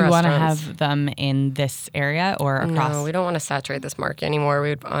mediocre Do you want to restaurants. have them in this area or across? No, we don't want to saturate this market anymore.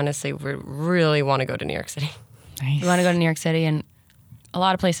 We really want to go to New York City. Nice. We want to go to New York City and a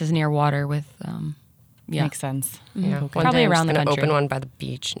lot of places near water with, yeah. Makes sense. Yeah, Okay. one Probably day I'm around just the gonna country. open one by the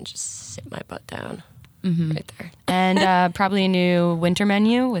beach and just sit my butt down. right there. And probably a new winter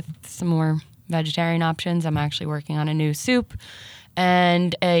menu with some more vegetarian options. I'm actually working on a new soup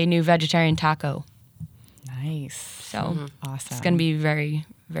and a new vegetarian taco. Nice. So Awesome. it's going to be very,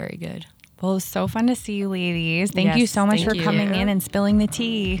 very good. Well, it was so fun to see you ladies. Thank Yes, you so much thank for you. coming in and spilling the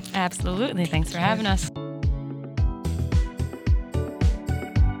tea. Absolutely. Thanks for having us.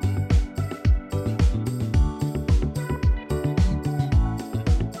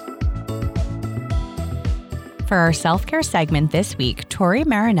 For our self-care segment this week, Tori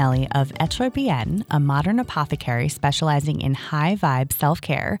Marinelli of Etre Bien, a modern apothecary specializing in high-vibe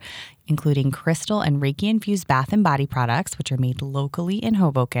self-care, including crystal and Reiki-infused bath and body products, which are made locally in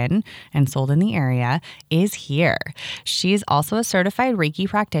Hoboken and sold in the area, is here. She's also a certified Reiki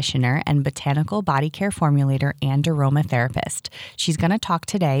practitioner and botanical body care formulator and aromatherapist. She's going to talk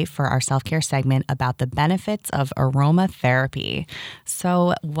today for our self-care segment about the benefits of aromatherapy.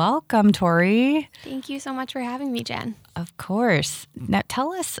 So welcome, Tori. Thank you so much for having me, Jen. Of course. Now,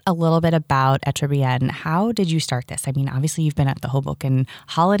 tell us a little bit about Etre Bien. How did you start this? I mean, obviously, you've been at the Hoboken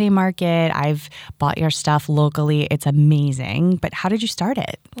Holiday Market. I've bought your stuff locally. It's amazing. But how did you start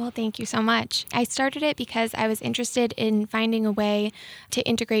it? Well, thank you so much. I started it because I was interested in finding a way to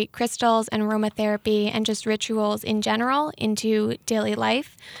integrate crystals and aromatherapy and just rituals in general into daily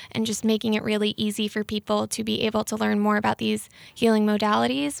life and just making it really easy for people to be able to learn more about these healing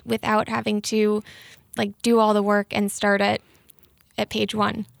modalities without having to do all the work and start at page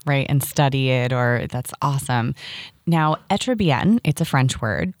 1. Right, and study it, or that's awesome. Now, Etre Bien, it's a French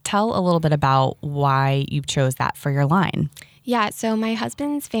word. Tell a little bit about why you chose that for your line. Yeah, so my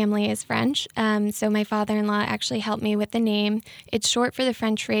husband's family is French. So my father-in-law actually helped me with the name. It's short for the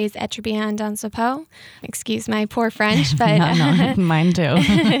French phrase "Etre bien dans sa peau." Excuse my poor French, but No, mine too.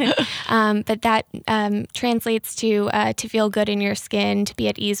 but that translates to feel good in your skin, to be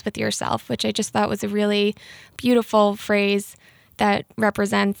at ease with yourself, which I just thought was a really beautiful phrase that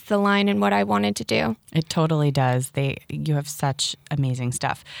represents the line and what I wanted to do. It totally does. You have such amazing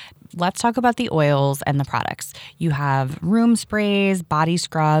stuff. Let's talk about the oils and the products. You have room sprays, body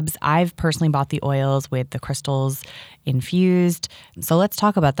scrubs. I've personally bought the oils with the crystals infused. So let's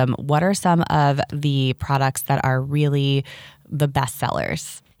talk about them. What are some of the products that are really the best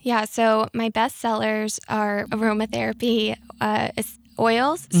sellers? Yeah, so my best sellers are aromatherapy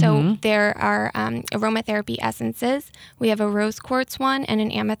oils. So there are aromatherapy essences. We have a rose quartz one and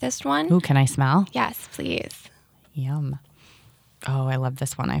an amethyst one. Ooh, can I smell? Yes, please. Yum. Oh, I love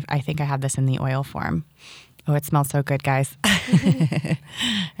this one. I think I have this in the oil form. Oh, it smells so good, guys.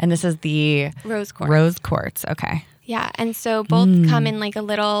 And this is the Rose quartz. Rose quartz. Okay. Yeah, and so both come in like a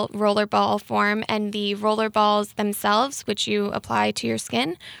little roller ball form, and the roller balls themselves, which you apply to your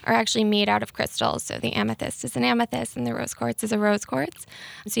skin, are actually made out of crystals. So the amethyst is an amethyst and the rose quartz is a rose quartz.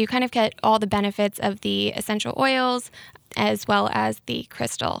 So you kind of get all the benefits of the essential oils as well as the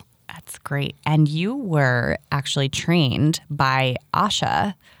crystal. That's great. And you were actually trained by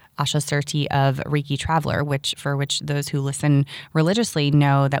Asha Surti of Reiki Traveler, which those who listen religiously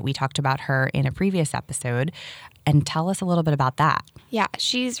know that we talked about her in a previous episode. And tell us a little bit about that. Yeah,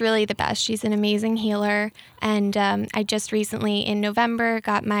 she's really the best. She's an amazing healer. And I just recently, in November,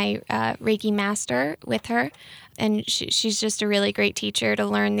 got my Reiki Master with her. And she's just a really great teacher to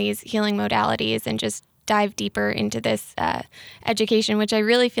learn these healing modalities and just dive deeper into this education, which I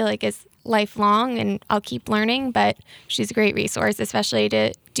really feel like is lifelong, and I'll keep learning, but she's a great resource, especially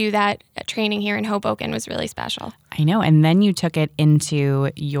to do that training here in Hoboken was really special. I know. And then you took it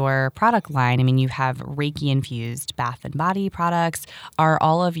into your product line. I mean, you have Reiki-infused bath and body products. Are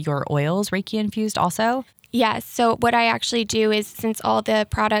all of your oils Reiki-infused also? Yes. So what I actually do is, since all the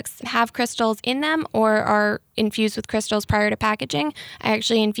products have crystals in them or are infused with crystals prior to packaging, I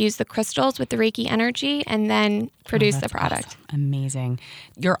actually infuse the crystals with the Reiki energy and then produce the product. Awesome. Amazing.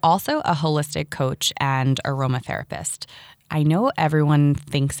 You're also a holistic coach and aromatherapist. I know everyone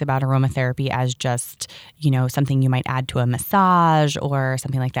thinks about aromatherapy as just, something you might add to a massage or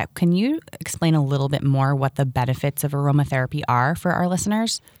something like that. Can you explain a little bit more what the benefits of aromatherapy are for our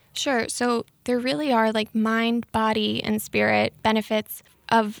listeners? Sure. So there really are mind, body, and spirit benefits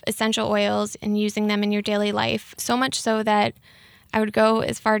of essential oils and using them in your daily life. So much so that I would go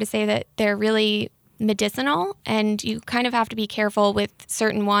as far to say that they're really medicinal, and you kind of have to be careful with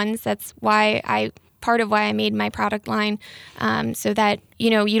certain ones. That's part of why I made my product line, so that, you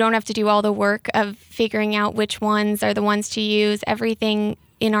don't have to do all the work of figuring out which ones are the ones to use. Everything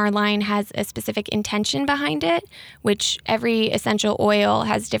in our line has a specific intention behind it, which every essential oil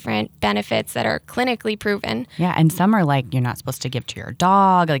has different benefits that are clinically proven. Yeah, and some are you're not supposed to give to your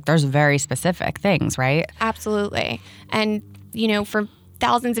dog. There's very specific things, right? Absolutely. And, for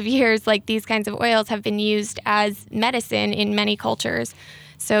thousands of years, like these kinds of oils have been used as medicine in many cultures.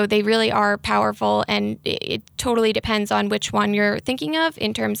 So they really are powerful, and it totally depends on which one you're thinking of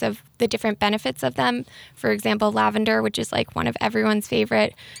in terms of the different benefits of them. For example, lavender, which is like one of everyone's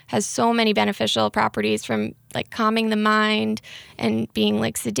favorite, has so many beneficial properties, from like calming the mind and being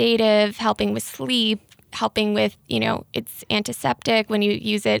like sedative, helping with sleep, helping with, it's antiseptic when you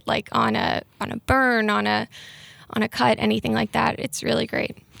use it like on a burn, on a cut, anything like that. It's really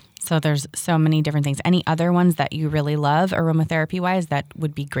great. So there's so many different things. Any other ones that you really love aromatherapy-wise that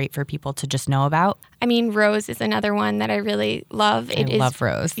would be great for people to just know about? I mean, rose is another one that I really love. I love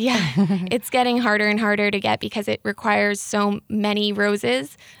rose. Yeah. It's getting harder and harder to get because it requires so many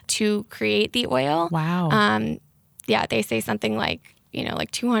roses to create the oil. Wow. Yeah, they say something like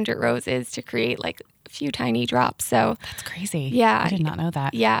 200 roses to create like a few tiny drops. So that's crazy. Yeah. I did not know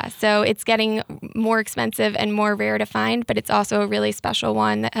that. Yeah. So it's getting more expensive and more rare to find, but it's also a really special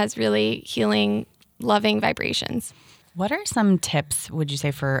one that has really healing, loving vibrations. What are some tips, would you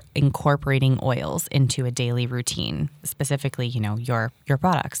say, for incorporating oils into a daily routine, specifically, your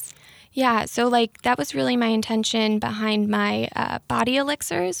products? Yeah, so like that was really my intention behind my body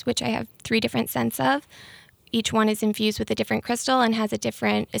elixirs, which I have 3 different scents of. Each one is infused with a different crystal and has a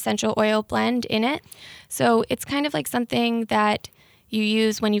different essential oil blend in it. So it's kind of like something that you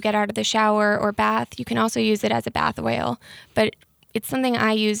use when you get out of the shower or bath. You can also use it as a bath oil, but it's something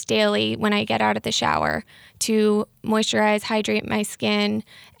I use daily when I get out of the shower to moisturize, hydrate my skin,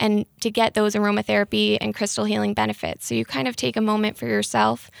 and to get those aromatherapy and crystal healing benefits. So you kind of take a moment for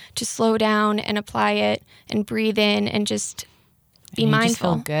yourself to slow down and apply it and breathe in and just be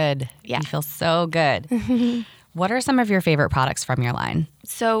mindful. You just feel good. Yeah. You feel so good. What are some of your favorite products from your line?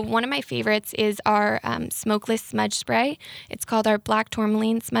 So one of my favorites is our smokeless smudge spray. It's called our black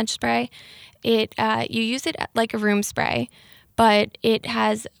tourmaline smudge spray. You use it like a room spray, but it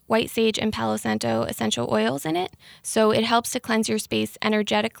has white sage and Palo Santo essential oils in it. So it helps to cleanse your space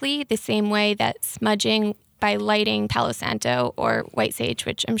energetically the same way that smudging by lighting Palo Santo or white sage,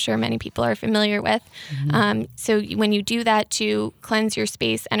 which I'm sure many people are familiar with. So when you do that to cleanse your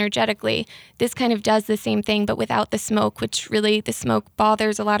space energetically, this kind of does the same thing, but without the smoke, which really the smoke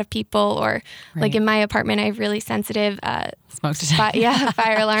bothers a lot of people. Or like in my apartment, I have really sensitive smoke detector.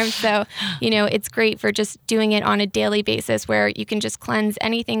 fire alarms. So, it's great for just doing it on a daily basis where you can just cleanse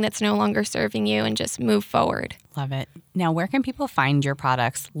anything that's no longer serving you and just move forward. Love it. Now, where can people find your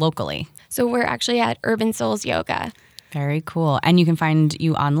products locally? So we're actually at Urban Souls Yoga. Very cool. And you can find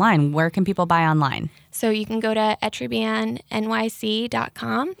you online. Where can people buy online? So you can go to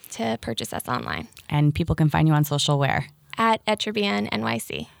etribiannyc.com to purchase us online. And people can find you on social where? At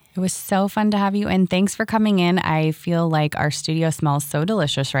etribiannyc. It was so fun to have you in. Thanks for coming in. I feel like our studio smells so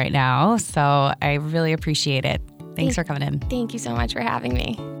delicious right now. So I really appreciate it. Thanks for coming in. Thank you so much for having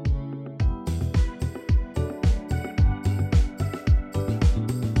me.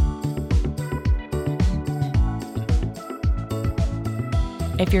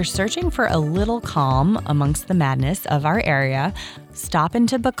 If you're searching for a little calm amongst the madness of our area, stop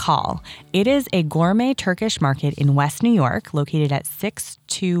into Bakal. It is a gourmet Turkish market in West New York, located at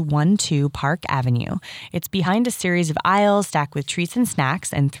 6212 Park Avenue. It's behind a series of aisles stacked with treats and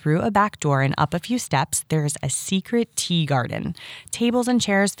snacks, and through a back door and up a few steps, there's a secret tea garden. Tables and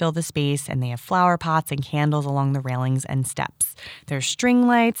chairs fill the space, and they have flower pots and candles along the railings and steps. There's string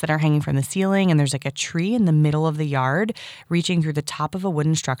lights that are hanging from the ceiling, and there's like a tree in the middle of the yard, reaching through the top of a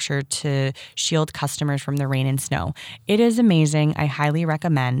wooden structure to shield customers from the rain and snow. It is amazing. I highly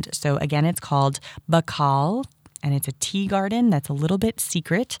recommend. So again, it's called Bakal, and it's a tea garden that's a little bit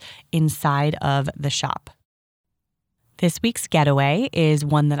secret inside of the shop. This week's getaway is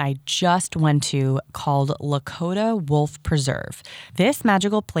one that I just went to called Lakota Wolf Preserve. This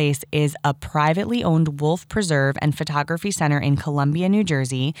magical place is a privately owned wolf preserve and photography center in Columbia, New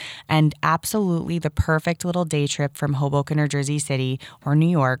Jersey, and absolutely the perfect little day trip from Hoboken or Jersey City or New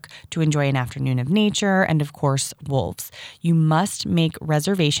York to enjoy an afternoon of nature and, of course, wolves. You must make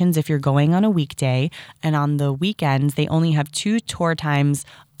reservations if you're going on a weekday, and on the weekends, they only have 2 tour times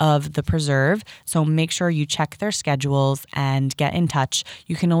of the preserve, so make sure you check their schedules and get in touch.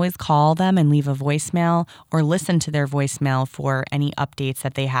 You can always call them and leave a voicemail or listen to their voicemail for any updates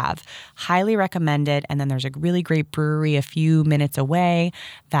that they have. Highly recommend it. And then there's a really great brewery a few minutes away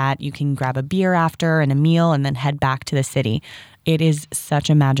that you can grab a beer after and a meal and then head back to the city. It is such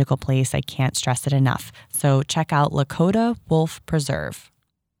a magical place. I can't stress it enough. So check out Lakota Wolf Preserve.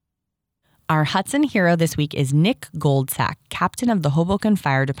 Our Hudson hero this week is Nick Goldsack, captain of the Hoboken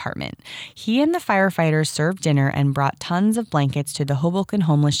Fire Department. He and the firefighters served dinner and brought tons of blankets to the Hoboken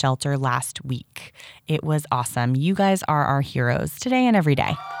homeless shelter last week. It was awesome. You guys are our heroes today and every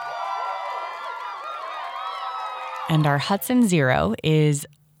day. And our Hudson Zero is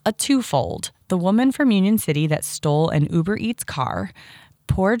a twofold. The woman from Union City that stole an Uber Eats car.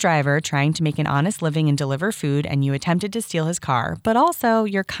 Poor driver trying to make an honest living and deliver food, and you attempted to steal his car. But also,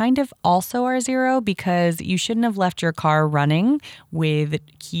 you're kind of also our zero because you shouldn't have left your car running with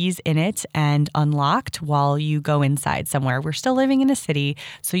keys in it and unlocked while you go inside somewhere. We're still living in a city,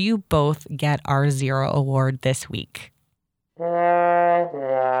 so you both get our Zero Award this week. Our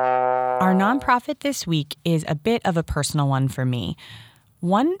nonprofit this week is a bit of a personal one for me.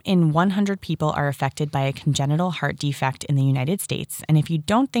 1 in 100 people are affected by a congenital heart defect in the United States. And if you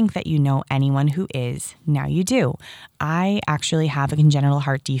don't think that you know anyone who is, now you do. I actually have a congenital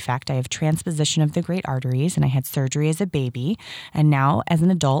heart defect. I have transposition of the great arteries, and I had surgery as a baby. And now, as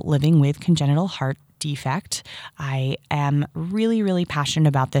an adult living with congenital heart defect, I am really, really passionate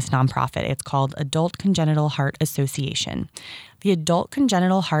about this nonprofit. It's called Adult Congenital Heart Association. The Adult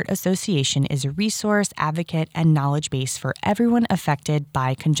Congenital Heart Association is a resource, advocate, and knowledge base for everyone affected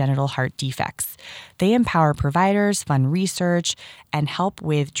by congenital heart defects. They empower providers, fund research, and help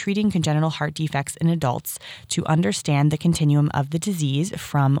with treating congenital heart defects in adults to understand the continuum of the disease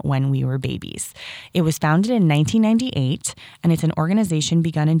from when we were babies. It was founded in 1998, and it's an organization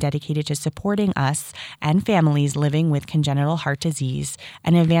begun and dedicated to supporting us and families living with congenital heart disease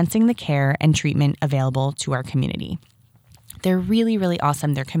and advancing the care and treatment available to our community. They're really, really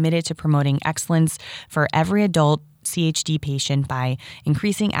awesome. They're committed to promoting excellence for every adult CHD patient by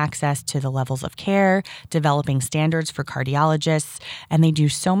increasing access to the levels of care, developing standards for cardiologists, and they do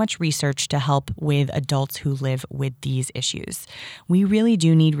so much research to help with adults who live with these issues. We really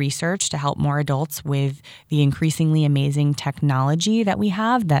do need research to help more adults with the increasingly amazing technology that we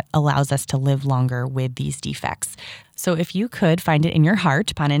have that allows us to live longer with these defects. So if you could find it in your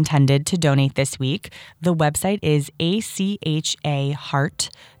heart, pun intended, to donate this week, the website is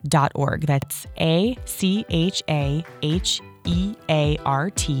achaheart.org. That's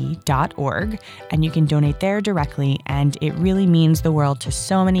achaheart.org. And you can donate there directly, and it really means the world to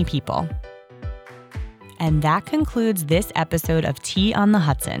so many people. And that concludes this episode of Tea on the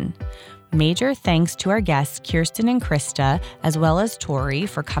Hudson. Major thanks to our guests, Kirsten and Krista, as well as Tori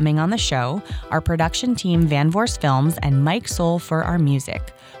for coming on the show, our production team, Van Vorst Films, and Mike Soul for our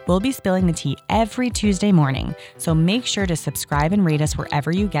music. We'll be spilling the tea every Tuesday morning, so make sure to subscribe and rate us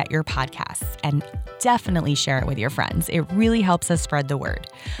wherever you get your podcasts, and definitely share it with your friends. It really helps us spread the word.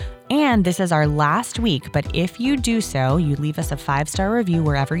 And this is our last week, but if you do so, you leave us a 5-star review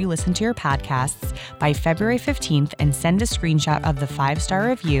wherever you listen to your podcasts by February 15th and send a screenshot of the 5-star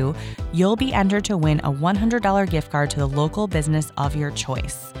review, you'll be entered to win a $100 gift card to the local business of your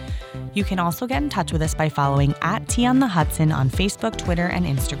choice. You can also get in touch with us by following @TeaOnTheHudson on Facebook, Twitter, and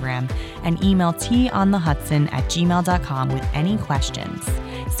Instagram, and email teaonthehudson@gmail.com with any questions.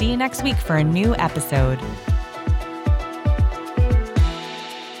 See you next week for a new episode.